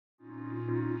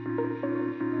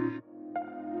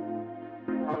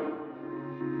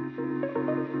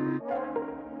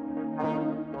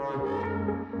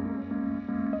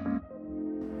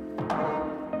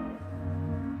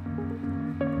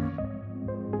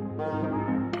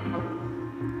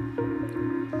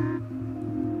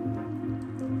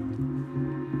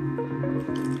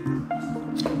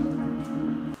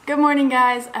Good morning,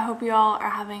 guys. I hope you all are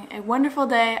having a wonderful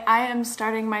day. I am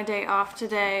starting my day off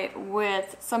today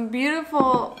with some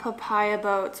beautiful papaya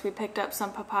boats. We picked up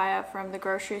some papaya from the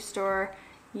grocery store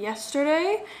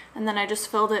yesterday, and then I just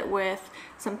filled it with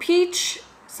a peach,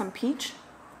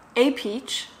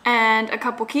 and a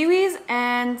couple kiwis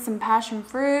and some passion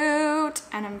fruit.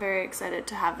 And I'm very excited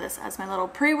to have this as my little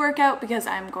pre-workout because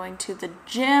I'm going to the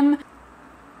gym.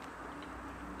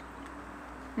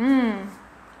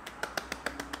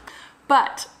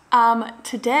 But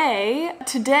today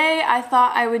I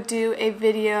thought I would do a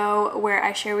video where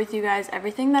I share with you guys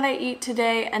everything that I eat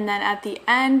today, and then at the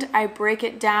end I break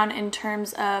it down in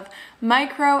terms of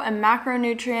micro and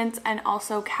macronutrients and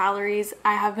also calories.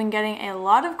 I have been getting a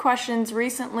lot of questions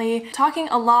recently, talking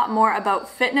a lot more about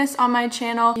fitness on my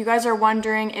channel. You guys are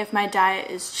wondering if my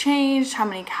diet is changed, how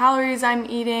many calories I'm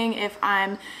eating, if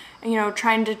I'm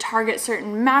trying to target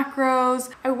certain macros.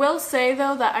 I will say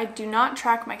though that I do not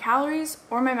track my calories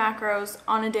or my macros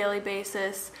on a daily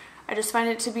basis. I just find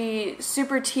it to be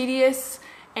super tedious,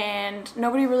 and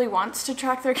nobody really wants to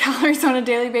track their calories on a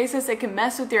daily basis. It can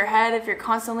mess with your head if you're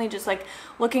constantly just like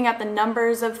looking at the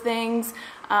numbers of things.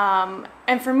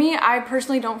 And for me, I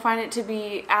personally don't find it to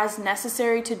be as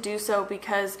necessary to do so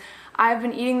because I've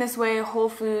been eating this way, whole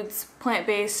foods,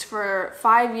 plant-based, for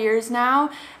 5 years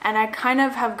now, and I kind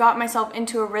of have got myself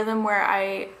into a rhythm where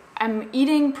I'm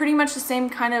eating pretty much the same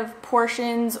kind of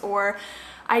portions, or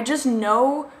I just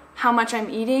know how much I'm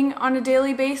eating on a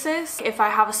daily basis. If I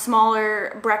have a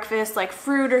smaller breakfast like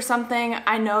fruit or something,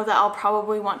 I know that I'll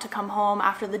probably want to come home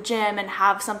after the gym and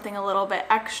have something a little bit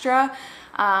extra.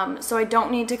 So I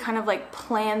don't need to kind of like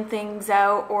plan things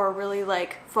out or really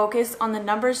like focus on the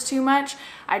numbers too much.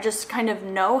 I just kind of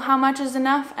know how much is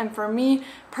enough. And for me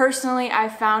personally, I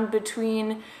found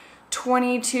between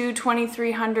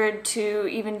 2,300 to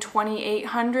even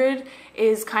 2,800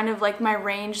 is kind of like my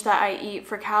range that I eat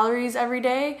for calories every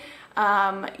day.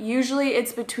 Usually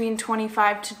it's between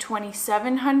 2,500 to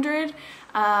 2,700.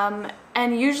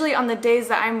 And usually on the days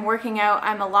that I'm working out,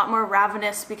 I'm a lot more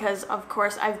ravenous because of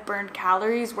course I've burned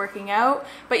calories working out.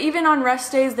 But even on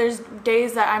rest days, there's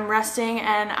days that I'm resting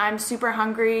and I'm super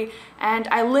hungry, and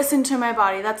I listen to my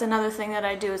body. That's another thing that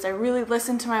I do, is I really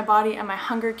listen to my body and my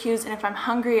hunger cues. And if I'm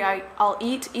hungry, I'll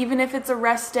eat, even if it's a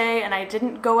rest day and I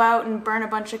didn't go out and burn a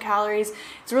bunch of calories.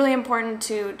 It's really important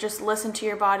to just listen to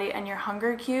your body and your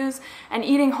hunger cues. And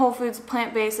eating whole foods,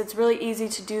 plant-based, it's really easy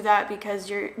to do that because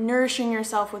you're nourishing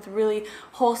yourself with really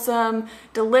wholesome,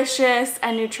 delicious,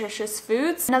 and nutritious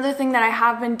foods. Another thing that I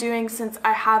have been doing since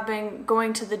I have been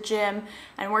going to the gym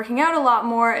and working out a lot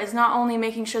more is not only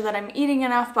making sure that I'm eating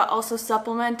enough, but also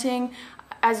supplementing.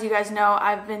 As you guys know,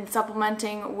 I've been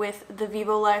supplementing with the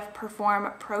VivoLife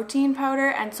Perform protein powder,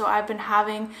 and so I've been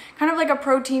having kind of like a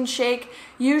protein shake,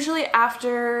 usually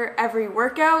after every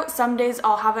workout. Some days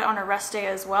I'll have it on a rest day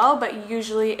as well, but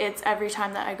usually it's every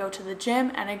time that I go to the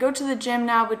gym. And I go to the gym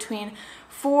now between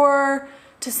 4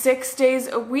 to 6 days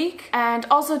a week. And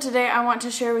also today I want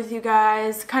to share with you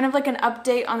guys kind of like an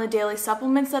update on the daily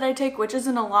supplements that I take, which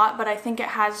isn't a lot, but I think it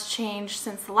has changed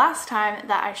since the last time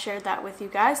that I shared that with you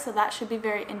guys, so that should be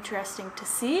very interesting to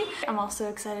see. I'm also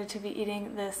excited to be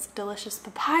eating this delicious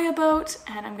papaya boat,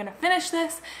 and I'm gonna finish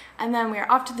this, and then we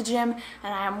are off to the gym,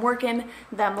 and I am working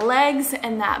them legs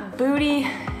and that booty.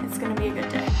 It's gonna be a good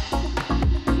day.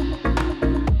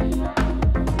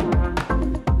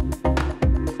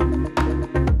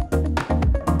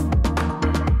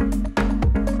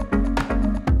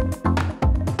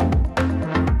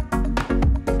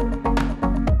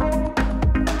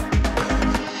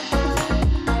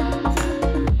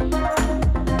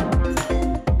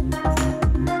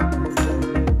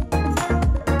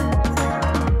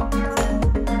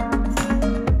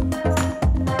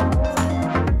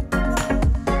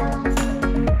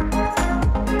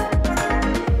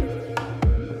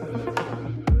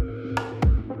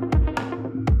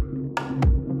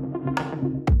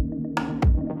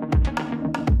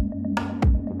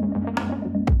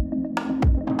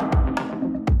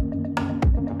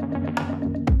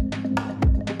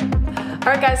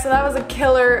 Alright guys, so that was a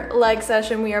killer leg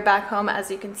session. We are back home, as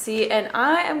you can see, and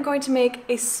I am going to make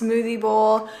a smoothie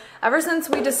bowl. Ever since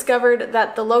we discovered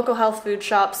that the local health food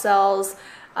shop sells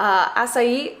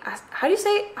acai, how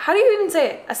do you even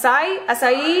say it? Acai?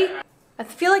 I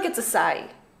feel like it's acai.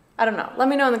 I don't know. Let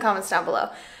me know in the comments down below.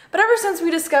 But ever since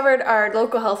we discovered our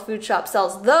local health food shop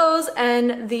sells those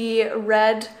and the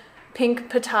red,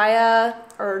 pink pitaya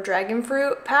or dragon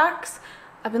fruit packs,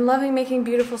 I've been loving making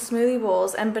beautiful smoothie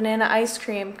bowls and banana ice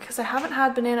cream because I haven't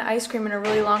had banana ice cream in a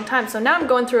really long time. So now I'm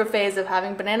going through a phase of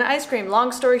having banana ice cream.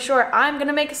 Long story short, I'm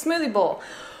gonna make a smoothie bowl.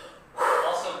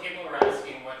 Also, people are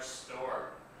asking which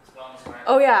store it's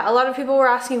Oh yeah, a lot of people were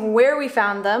asking where we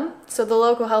found them. So the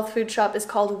local health food shop is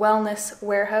called Wellness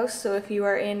Warehouse. So if you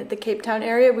are in the Cape Town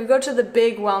area, we go to the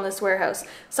big Wellness Warehouse.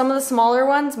 Some of the smaller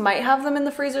ones might have them in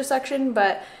the freezer section,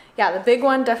 but yeah, the big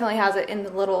one definitely has it in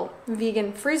the little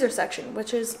vegan freezer section,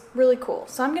 which is really cool.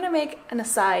 So I'm gonna make an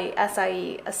acai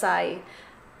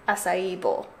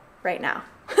bowl right now.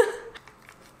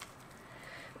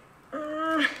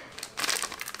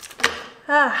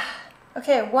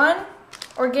 Okay, one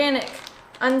organic,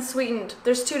 unsweetened.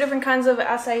 There's two different kinds of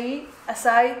acai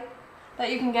that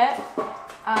you can get.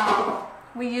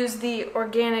 We use the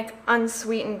organic,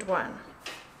 unsweetened one.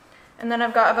 And then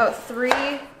I've got about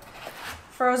 3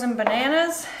 frozen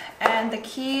bananas. And the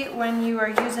key when you are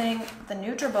using the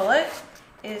NutriBullet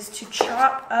is to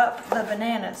chop up the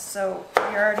bananas. So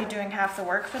you're already doing half the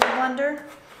work for the blender,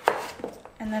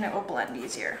 and then it will blend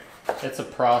easier. It's a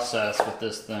process with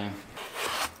this thing.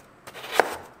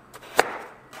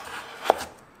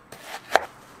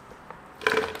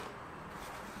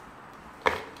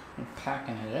 You're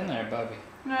packing it in there, Bubby.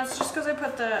 No, it's just because I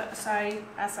put the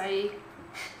acai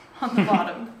on the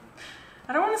bottom.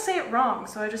 I don't want to say it wrong,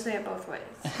 so I just say it both ways.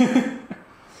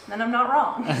 Then I'm not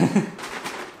wrong.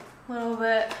 A little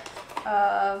bit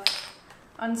of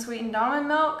unsweetened almond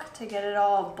milk to get it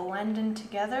all blended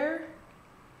together.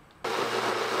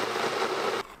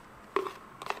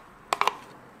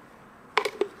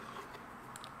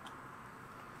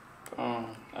 Oh,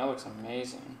 that looks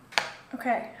amazing.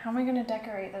 Okay, how am I gonna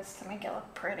decorate this to make it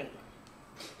look pretty?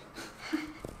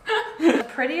 The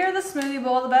prettier the smoothie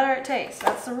bowl, the better it tastes.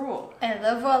 That's the rule. And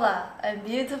voila, a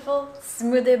beautiful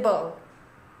smoothie bowl.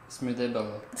 Smoothie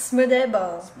bowl. Smoothie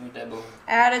bowl. Smoothie bowl.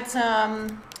 Added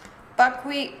some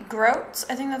buckwheat groats,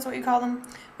 I think that's what you call them.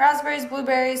 Raspberries,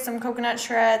 blueberries, some coconut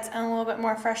shreds, and a little bit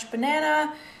more fresh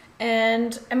banana.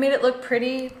 And I made it look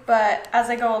pretty, but as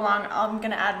I go along, I'm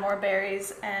gonna add more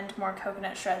berries and more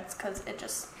coconut shreds because it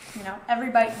just, you know, every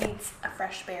bite needs a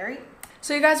fresh berry.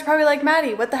 So you guys are probably like,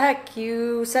 Maddie, what the heck?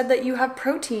 You said that you have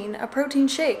protein, a protein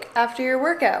shake after your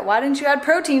workout. Why didn't you add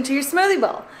protein to your smoothie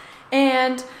bowl?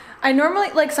 And I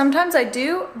normally, like sometimes I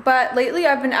do, but lately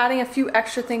I've been adding a few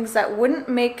extra things that wouldn't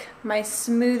make my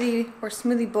smoothie or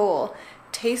smoothie bowl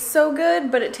taste so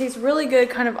good, but it tastes really good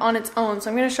kind of on its own. So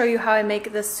I'm gonna show you how I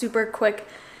make this super quick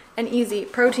and easy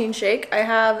protein shake. I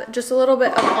have just a little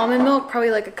bit of almond milk,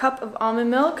 probably like a cup of almond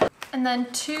milk. And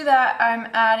then to that, I'm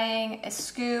adding a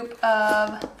scoop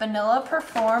of vanilla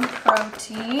perform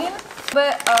protein, a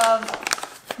bit of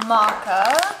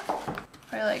maca,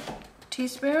 probably like a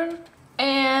teaspoon,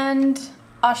 and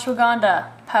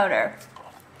ashwagandha powder.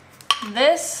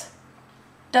 This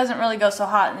doesn't really go so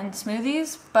hot in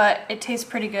smoothies, but it tastes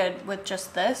pretty good with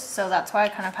just this, so that's why I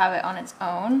kind of have it on its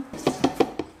own.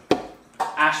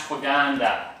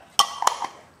 Ashwagandha.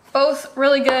 Both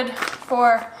really good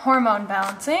for hormone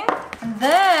balancing. And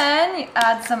then you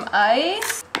add some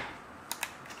ice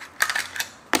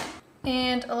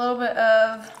and a little bit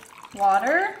of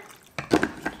water.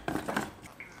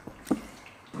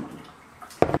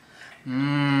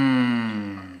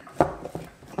 Mmm.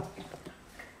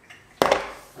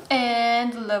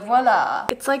 And voila.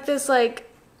 It's like this,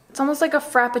 it's almost like a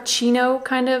frappuccino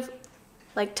kind of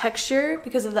like texture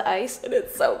because of the ice, and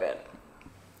it's so good.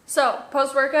 So,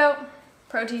 post-workout,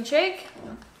 protein shake,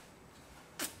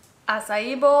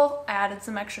 acai bowl. I added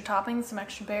some extra toppings, some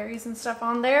extra berries and stuff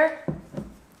on there.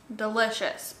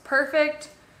 Delicious. Perfect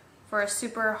for a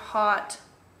super hot...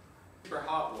 Super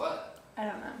hot what? I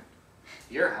don't know.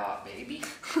 You're hot, baby.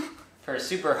 For a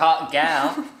super hot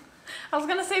gal. I was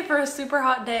gonna say for a super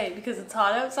hot day because it's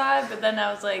hot outside, but then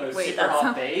I was like, wait, super that's hot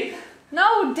not... babe?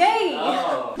 No, day!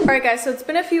 Oh. Alright guys, so it's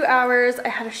been a few hours. I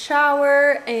had a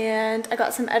shower and I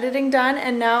got some editing done,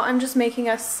 and now I'm just making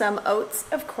us some oats,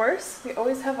 of course. We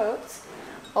always have oats.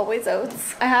 Always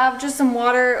oats. I have just some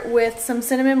water with some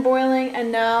cinnamon boiling,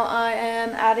 and now I am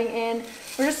adding in,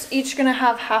 we're just each gonna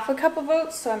have half a cup of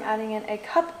oats, so I'm adding in a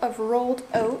cup of rolled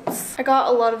oats. I got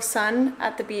a lot of sun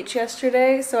at the beach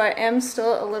yesterday, so I am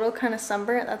still a little kind of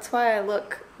sunburnt. That's why I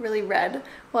look really red.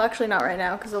 Well, actually not right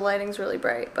now because the lighting's really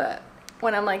bright, but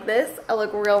when I'm like this, I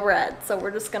look real red, so we're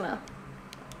just gonna...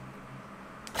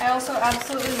 I also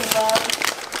absolutely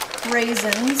love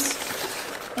raisins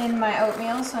in my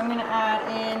oatmeal, so I'm gonna add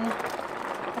in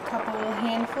a couple little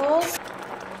handfuls.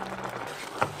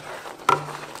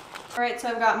 Alright, so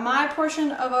I've got my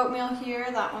portion of oatmeal here,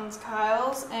 that one's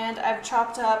Kyle's, and I've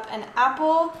chopped up an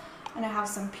apple, and I have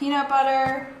some peanut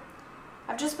butter.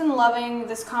 I've just been loving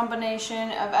this combination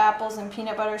of apples and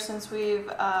peanut butter since we've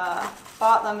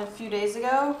bought them a few days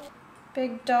ago.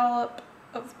 Big dollop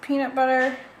of peanut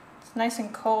butter. It's nice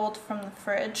and cold from the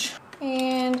fridge.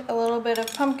 and a little bit of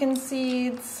pumpkin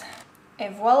seeds,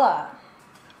 and voila.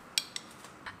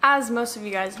 As most of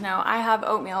you guys know, I have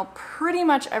oatmeal pretty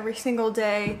much every single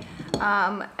day,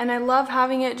 and I love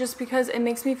having it just because it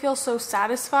makes me feel so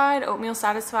satisfied. Oatmeal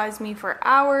satisfies me for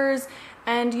hours,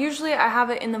 and usually I have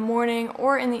it in the morning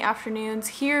or in the afternoons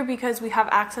here because we have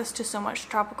access to so much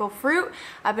tropical fruit.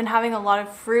 I've been having a lot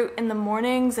of fruit in the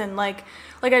mornings, and like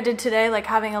I did today, like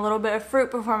having a little bit of fruit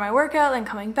before my workout, then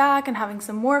coming back and having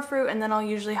some more fruit, and then I'll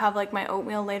usually have like my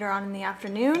oatmeal later on in the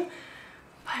afternoon.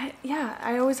 But yeah,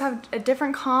 I always have a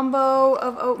different combo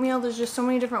of oatmeal. There's just so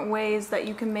many different ways that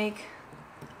you can make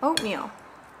oatmeal.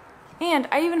 And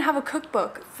I even have a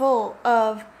cookbook full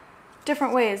of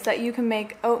different ways that you can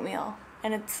make oatmeal.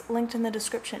 And it's linked in the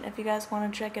description if you guys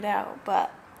want to check it out.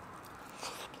 But,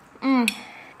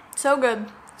 so good,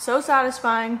 so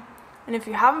satisfying. And if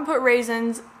you haven't put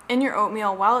raisins in your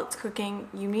oatmeal while it's cooking,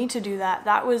 you need to do that.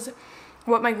 That was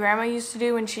what my grandma used to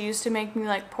do when she used to make me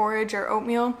like porridge or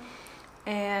oatmeal.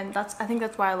 And I think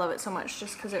that's why I love it so much,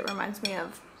 just because it reminds me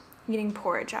of eating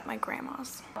porridge at my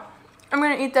grandma's. I'm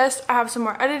gonna eat this. I have some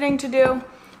more editing to do,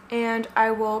 and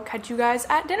I will catch you guys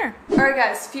at dinner. All right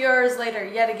guys, a few hours later,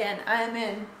 yet again, I am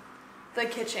in the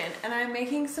kitchen and I'm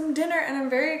making some dinner, and I'm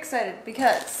very excited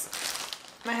because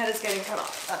my head is getting cut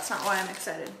off. That's not why I'm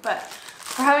excited, but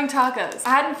we're having tacos. I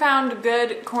hadn't found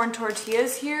good corn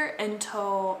tortillas here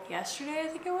until yesterday, I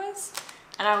think it was.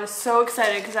 And I was so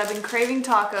excited because I've been craving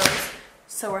tacos.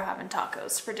 So we're having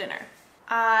tacos for dinner.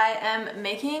 I am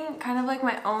making kind of like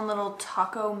my own little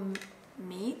taco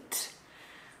meat.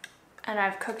 And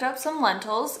I've cooked up some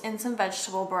lentils in some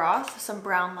vegetable broth, some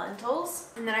brown lentils.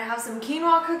 And then I have some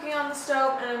quinoa cooking on the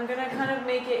stove, and I'm gonna kind of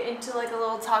make it into like a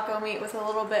little taco meat with a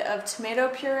little bit of tomato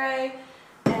puree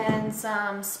and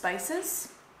some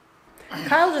spices.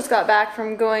 Kyle just got back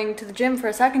from going to the gym for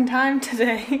a second time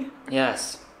today.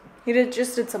 Yes. You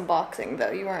just did some boxing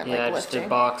though, you weren't like lifting. Yeah, I just did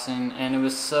boxing, and it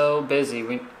was so busy.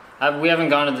 We haven't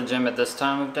gone to the gym at this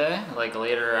time of day, like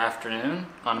later afternoon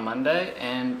on a Monday,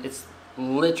 and it's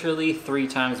literally 3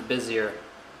 times busier.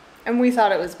 And we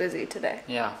thought it was busy today.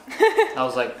 Yeah. I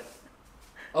was like,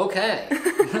 okay.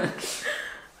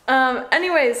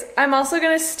 Anyways, I'm also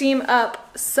gonna steam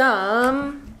up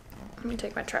some, let me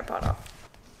take my tripod off.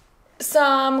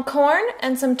 Some corn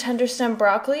and some tender stem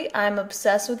broccoli. I'm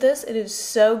obsessed with this. It is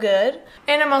so good.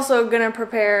 And I'm also gonna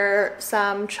prepare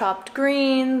some chopped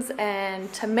greens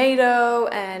and tomato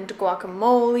and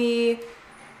guacamole,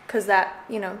 because that,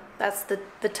 you know, that's the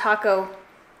taco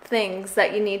things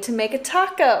that you need to make a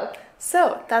taco.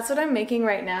 So that's what I'm making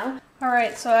right now. All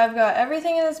right, so I've got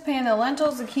everything in this pan, the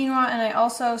lentils, the quinoa, and I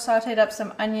also sauteed up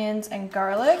some onions and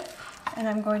garlic. And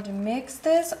I'm going to mix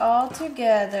this all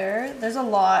together. There's a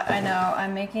lot, I know.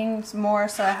 I'm making some more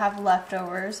so I have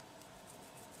leftovers.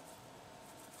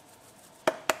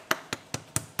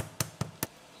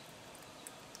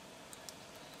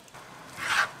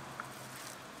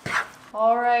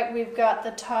 All right, we've got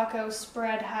the taco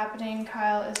spread happening.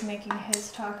 Kyle is making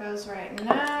his tacos right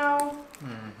now.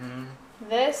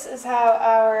 This is how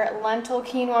our lentil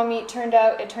quinoa meat turned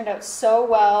out. It turned out so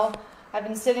well. I've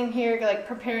been sitting here like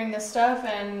preparing this stuff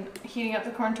and heating up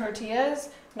the corn tortillas,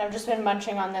 and I've just been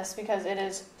munching on this because it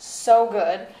is so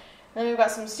good. And then we've got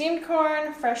some steamed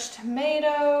corn, fresh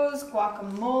tomatoes,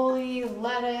 guacamole,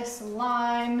 lettuce,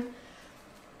 lime,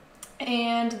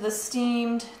 and the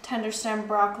steamed tender stem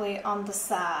broccoli on the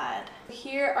side.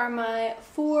 Here are my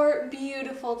 4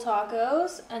 beautiful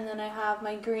tacos, and then I have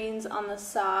my greens on the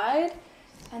side.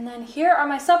 And then here are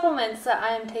my supplements that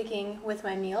I am taking with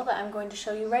my meal that I'm going to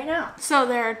show you right now. So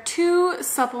there are 2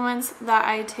 supplements that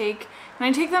I take, and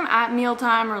I take them at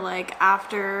mealtime or like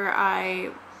after I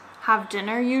have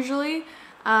dinner usually.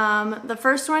 The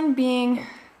first one being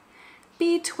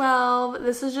B12.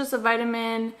 This is just a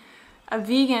vegan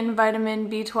vitamin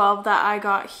B12 that I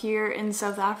got here in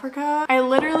South Africa. I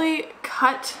literally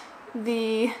cut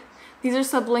these are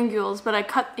sublinguals, but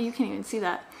you can't even see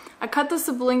that. I cut the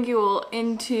sublingual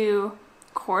into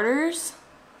quarters.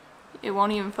 It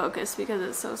won't even focus because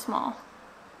it's so small.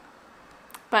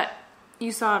 But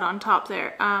you saw it on top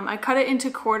there. I cut it into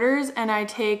quarters, and I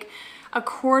take a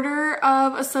quarter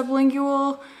of a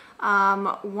sublingual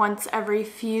once every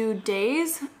few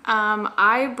days.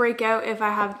 I break out if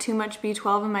I have too much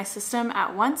B12 in my system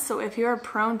at once. So if you're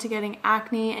prone to getting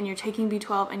acne and you're taking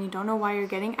B12 and you don't know why you're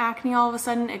getting acne all of a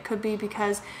sudden, it could be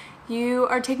because you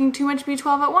are taking too much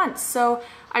B12 at once. So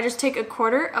I just take a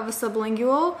quarter of a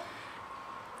sublingual.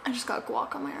 I just got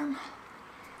guac on my arm.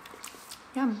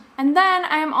 Yum. And then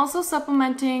I am also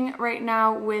supplementing right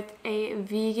now with a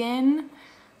vegan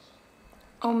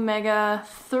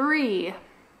omega-3.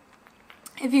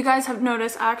 If you guys have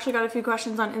noticed, I actually got a few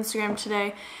questions on Instagram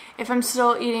today if I'm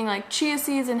still eating like chia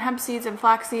seeds and hemp seeds and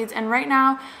flax seeds, and right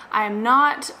now I am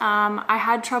not. I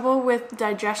had trouble with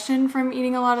digestion from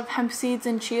eating a lot of hemp seeds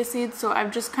and chia seeds, so I've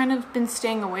just kind of been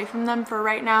staying away from them for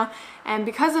right now. And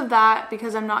because of that,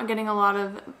 because I'm not getting a lot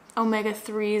of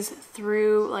omega-3s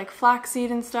through like flaxseed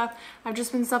and stuff, I've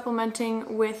just been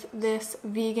supplementing with this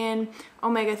vegan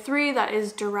omega-3 that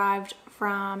is derived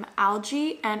from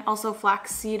algae and also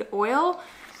flaxseed oil.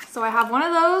 So I have one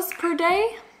of those per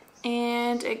day,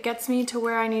 and it gets me to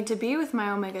where I need to be with my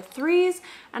omega-3s.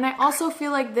 And I also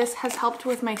feel like this has helped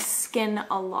with my skin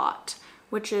a lot,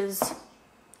 which is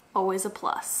always a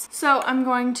plus. So I'm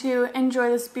going to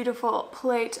enjoy this beautiful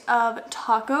plate of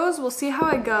tacos. We'll see how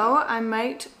I go. I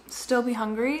might still be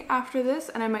hungry after this,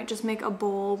 and I might just make a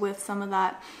bowl with some of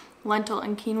that lentil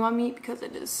and quinoa meat because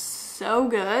it is so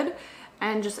good,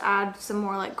 and just add some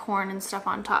more like corn and stuff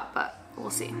on top, but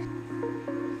we'll see.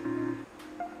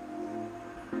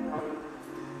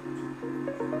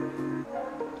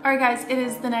 Alright guys, it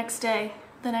is the next day,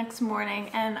 the next morning,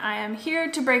 and I am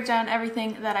here to break down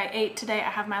everything that I ate today.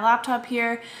 I have my laptop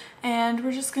here, and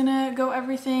we're just gonna go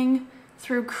everything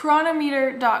through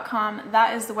chronometer.com.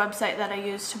 That is the website that I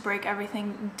use to break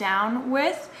everything down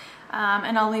with.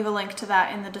 And I'll leave a link to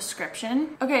that in the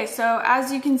description. Okay, so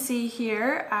as you can see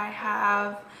here, I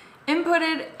have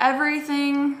inputted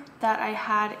everything that I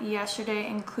had yesterday,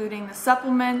 including the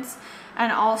supplements,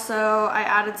 and also I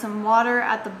added some water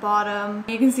at the bottom.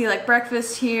 You can see like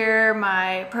breakfast here,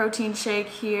 my protein shake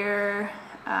here,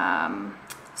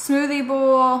 smoothie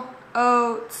bowl,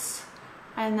 oats,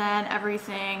 and then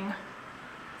everything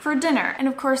for dinner. And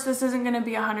of course this isn't going to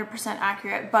be 100%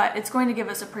 accurate, but it's going to give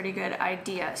us a pretty good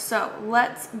idea. So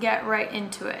let's get right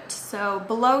into it. So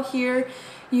below here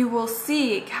you will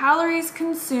see calories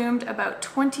consumed about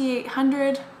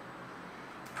 2,800.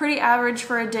 Pretty average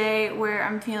for a day where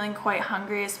I'm feeling quite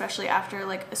hungry, especially after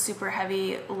like a super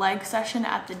heavy leg session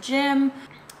at the gym.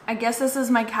 I guess this is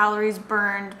my calories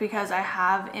burned because I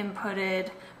have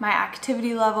inputted my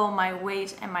activity level, my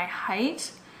weight, and my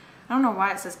height. I don't know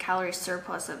why it says calorie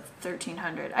surplus of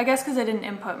 1,300. I guess because I didn't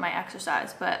input my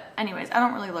exercise, but anyways, I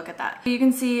don't really look at that. You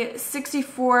can see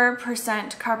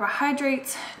 64%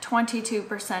 carbohydrates,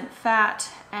 22% fat,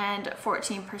 and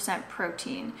 14%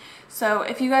 protein. So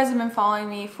if you guys have been following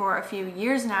me for a few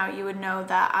years now, you would know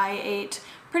that I ate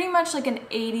pretty much like an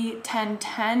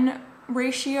 80-10-10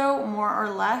 ratio, more or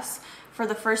less, for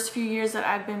the first few years that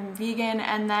I've been vegan.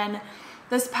 And then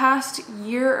this past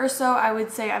year or so, I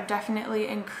would say I've definitely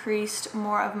increased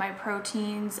more of my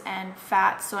proteins and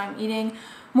fats. So I'm eating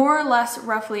more or less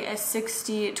roughly a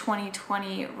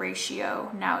 60-20-20 ratio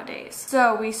nowadays.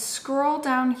 So we scroll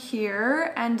down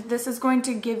here, and this is going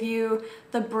to give you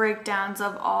the breakdowns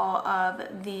of all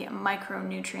of the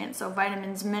micronutrients. So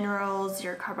vitamins, minerals,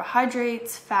 your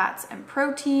carbohydrates, fats, and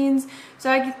proteins.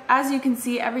 So as you can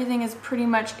see, everything is pretty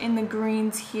much in the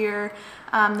greens here.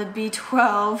 The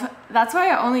B12, that's why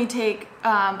I only take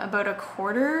about a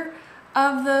quarter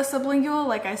of the sublingual,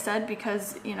 like I said,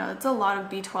 because you know it's a lot of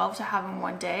B12 to have in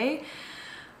one day.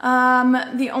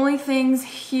 The only things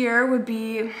here would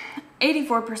be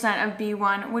 84% of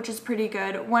B1, which is pretty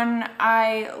good. When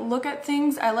I look at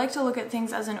things, I like to look at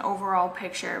things as an overall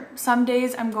picture. Some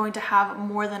days I'm going to have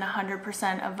more than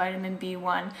 100% of vitamin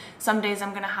B1. Some days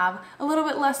I'm going to have a little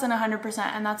bit less than 100%,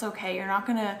 and that's okay.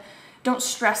 Don't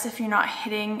stress if you're not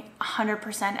hitting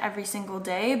 100% every single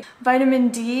day. Vitamin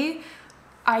D,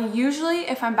 I usually,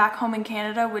 if I'm back home in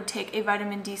Canada, would take a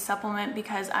vitamin D supplement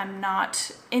because I'm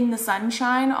not in the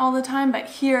sunshine all the time, but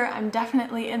here I'm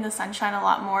definitely in the sunshine a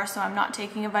lot more, so I'm not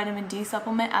taking a vitamin D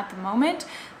supplement at the moment.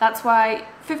 That's why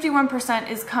 51%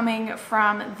 is coming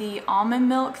from the almond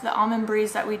milk. The almond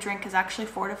breeze that we drink is actually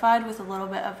fortified with a little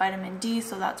bit of vitamin D,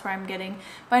 so that's where I'm getting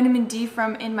vitamin D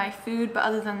from in my food, but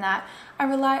other than that, I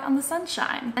rely on the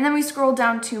sunshine. And then we scroll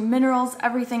down to minerals.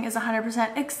 Everything is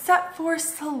 100% except for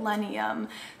selenium.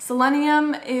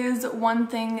 Selenium is one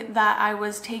thing that I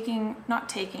was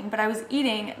but I was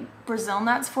eating Brazil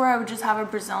nuts for. I would just have a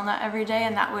Brazil nut every day,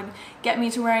 and that would get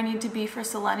me to where I need to be for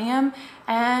selenium.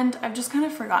 And I've just kind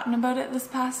of forgotten about it this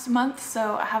past month,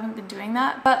 so I haven't been doing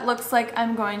that. But looks like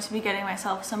I'm going to be getting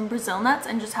myself some Brazil nuts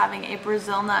and just having a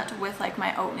Brazil nut with like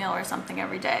my oatmeal or something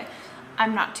every day.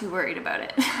 I'm not too worried about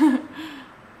it.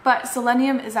 But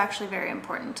selenium is actually very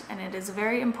important, and it is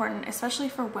very important, especially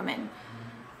for women.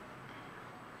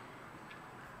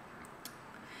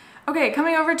 Okay,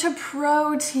 coming over to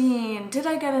protein. Did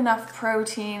I get enough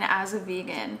protein as a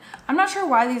vegan? I'm not sure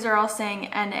why these are all saying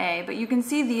NA, but you can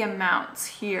see the amounts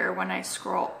here when I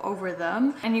scroll over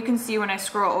them. And you can see when I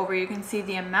scroll over, you can see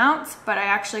the amounts, but I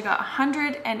actually got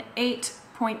 108.6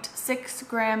 0.6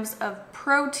 grams of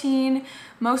protein,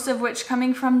 most of which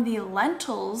coming from the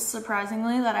lentils,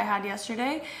 surprisingly, that I had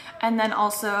yesterday. And then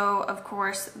also, of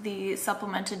course, the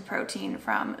supplemented protein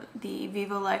from the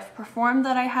Vivo Life Perform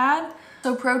that I had.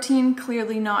 So protein,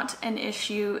 clearly not an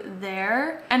issue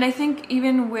there. And I think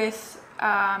even with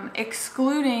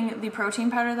excluding the protein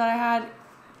powder that I had,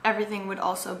 everything would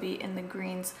also be in the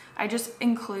greens. I just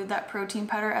include that protein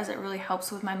powder as it really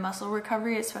helps with my muscle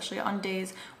recovery, especially on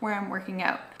days where I'm working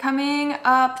out. Coming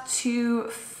up to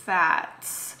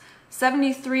fats,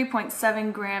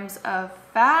 73.7 grams of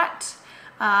fat.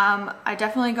 I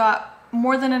definitely got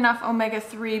more than enough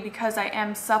omega-3 because I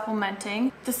am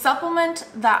supplementing. The supplement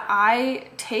that I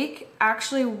take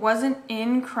actually wasn't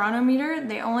in Chronometer.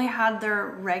 They only had their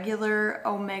regular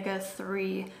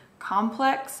omega-3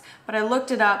 complex, but I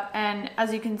looked it up, and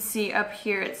as you can see up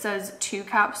here it says 2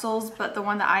 capsules, but the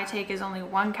one that I take is only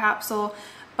 1 capsule,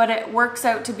 but it works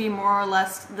out to be more or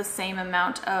less the same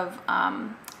amount of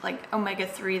like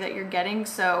omega-3 that you're getting.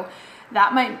 So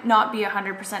that might not be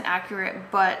 100% accurate,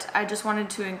 but I just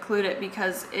wanted to include it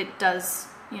because it does,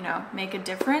 you know, make a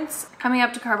difference. Coming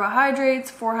up to carbohydrates,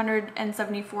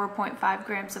 474.5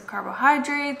 grams of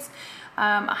carbohydrates,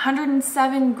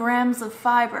 107 grams of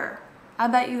fiber. I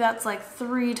bet you that's like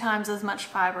 3 times as much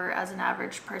fiber as an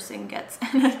average person gets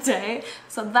in a day.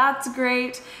 So that's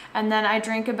great. And then I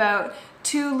drink about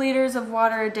 2 liters of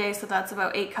water a day, so that's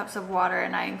about 8 cups of water,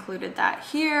 and I included that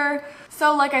here.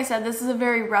 So like I said, this is a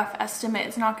very rough estimate.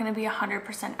 It's not going to be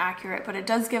 100% accurate, but it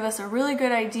does give us a really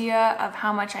good idea of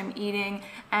how much I'm eating.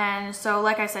 And so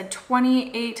like I said,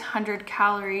 2,800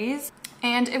 calories.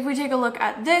 And if we take a look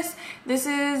at this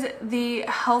is the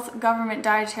Health Government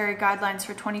Dietary Guidelines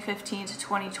for 2015 to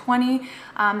 2020.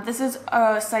 This is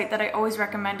a site that I always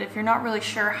recommend if you're not really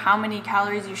sure how many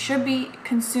calories you should be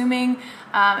consuming.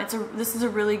 This is a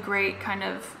really great kind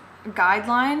of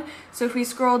guideline. So if we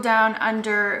scroll down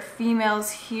under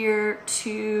females here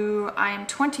to, I am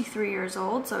 23 years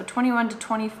old, so 21 to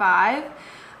 25.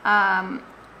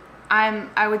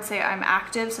 I would say I'm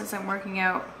active since I'm working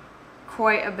out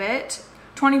quite a bit.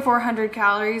 2,400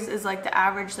 calories is like the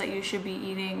average that you should be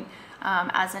eating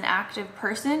as an active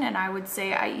person, and I would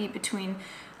say I eat between,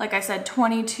 like I said,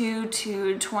 22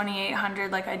 to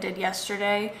 2,800 like I did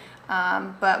yesterday,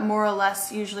 but more or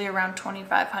less usually around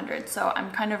 2,500. So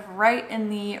I'm kind of right in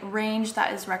the range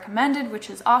that is recommended, which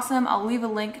is awesome. I'll leave a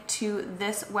link to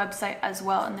this website as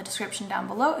well in the description down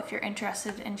below if you're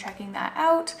interested in checking that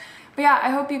out. But yeah, I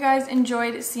hope you guys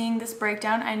enjoyed seeing this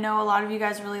breakdown. I know a lot of you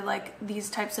guys really like these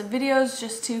types of videos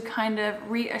just to kind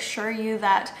of reassure you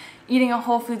that eating a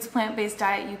whole foods plant-based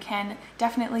diet, you can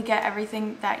definitely get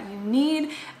everything that you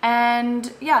need.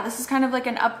 And yeah, this is kind of like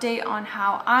an update on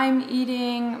how I'm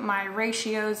eating, my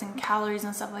ratios and calories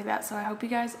and stuff like that. So I hope you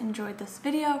guys enjoyed this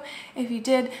video. If you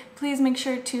did, please make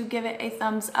sure to give it a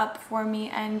thumbs up for me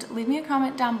and leave me a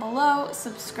comment down below.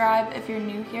 Subscribe if you're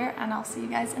new here, and I'll see you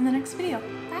guys in the next video.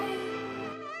 Bye!